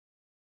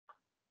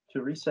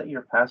To reset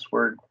your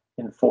password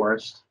in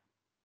FOResT,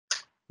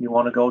 you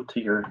want to go to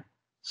your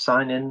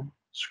sign in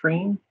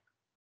screen.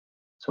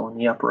 So in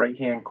the upper right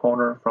hand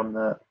corner from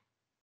the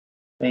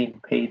main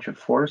page of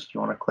FOResT, you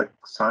want to click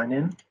sign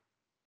in.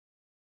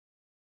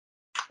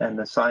 And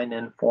the sign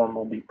in form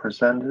will be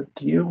presented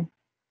to you.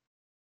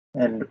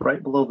 And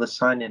right below the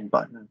sign in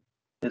button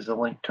is a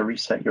link to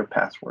reset your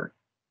password.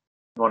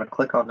 You want to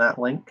click on that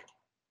link,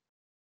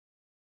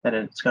 and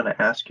it's going to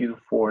ask you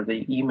for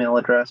the email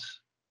address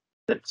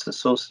that's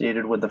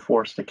associated with the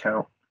FOResT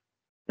account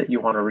that you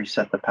want to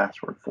reset the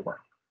password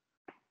for.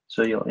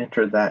 So you'll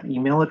enter that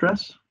email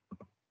address.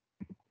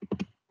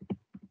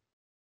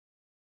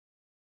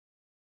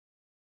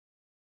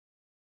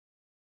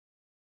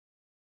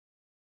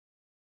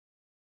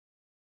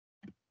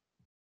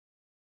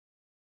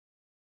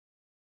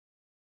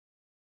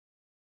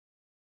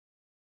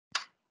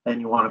 And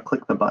you want to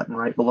click the button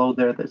right below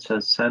there that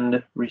says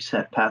send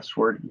reset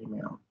password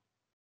email.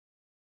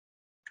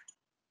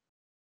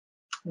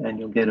 And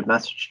you'll get a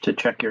message to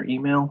check your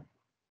email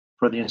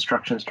for the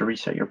instructions to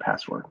reset your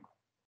password.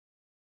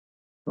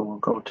 So we'll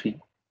go to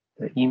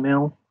the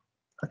email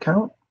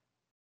account,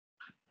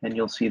 and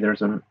you'll see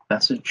there's a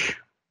message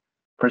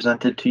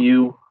presented to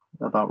you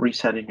about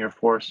resetting your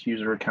FOResT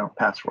user account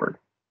password.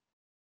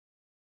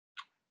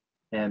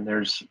 And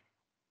there's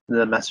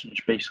the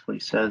message basically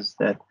says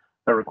that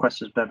a request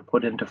has been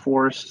put into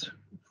FOResT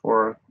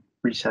for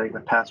resetting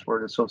the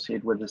password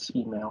associated with this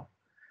email.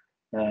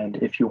 And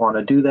if you want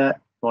to do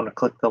that, you want to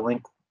click the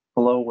link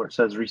below where it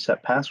says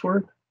reset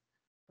password.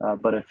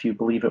 But if you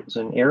believe it was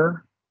an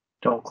error,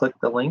 don't click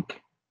the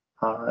link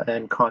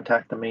and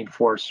contact the main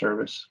FOResT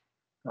service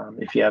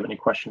if you have any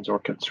questions or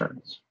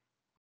concerns.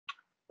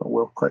 But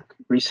we'll click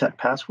reset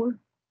password,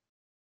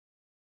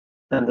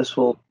 and this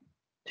will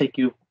take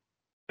you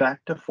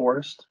back to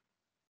FOResT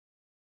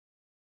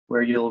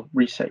where you'll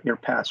reset your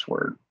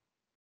password.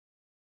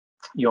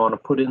 You want to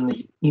put in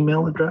the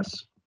email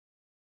address.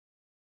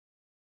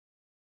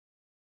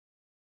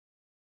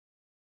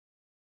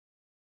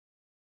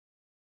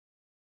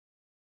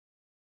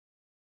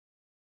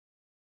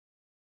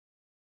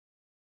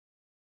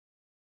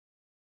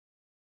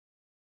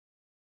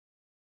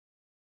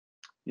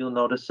 You'll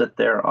notice that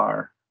there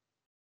are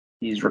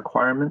these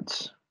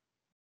requirements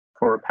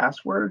for a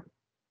password.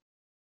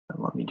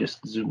 And let me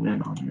just zoom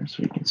in on here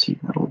so you can see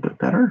that a little bit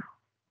better.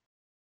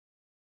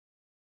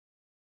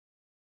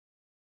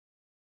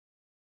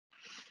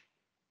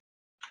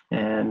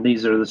 And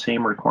these are the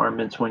same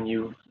requirements when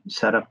you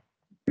set up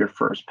your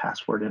first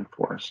password in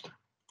FOResT.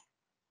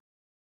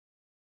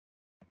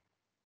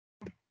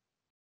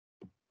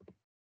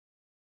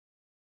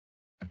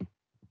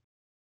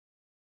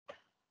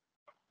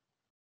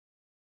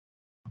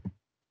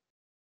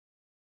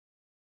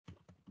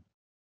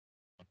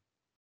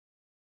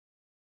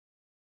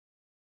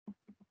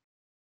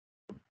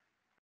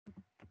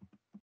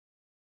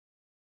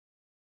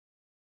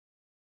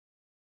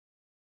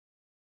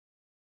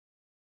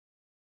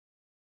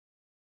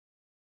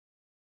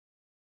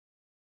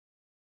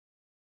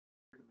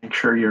 Make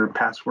sure your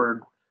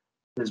password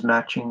is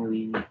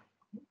matching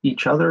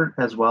each other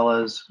as well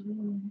as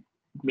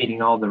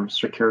meeting all the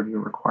security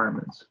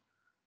requirements.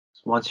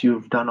 So once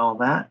you've done all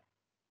that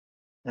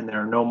and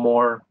there are no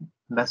more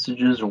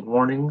messages or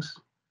warnings,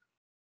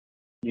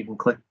 you can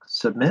click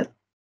submit.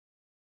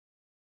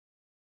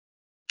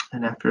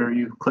 And after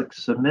you click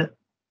submit,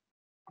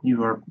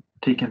 you are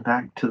taken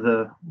back to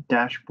the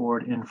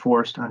dashboard in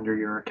FOResT under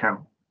your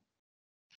account.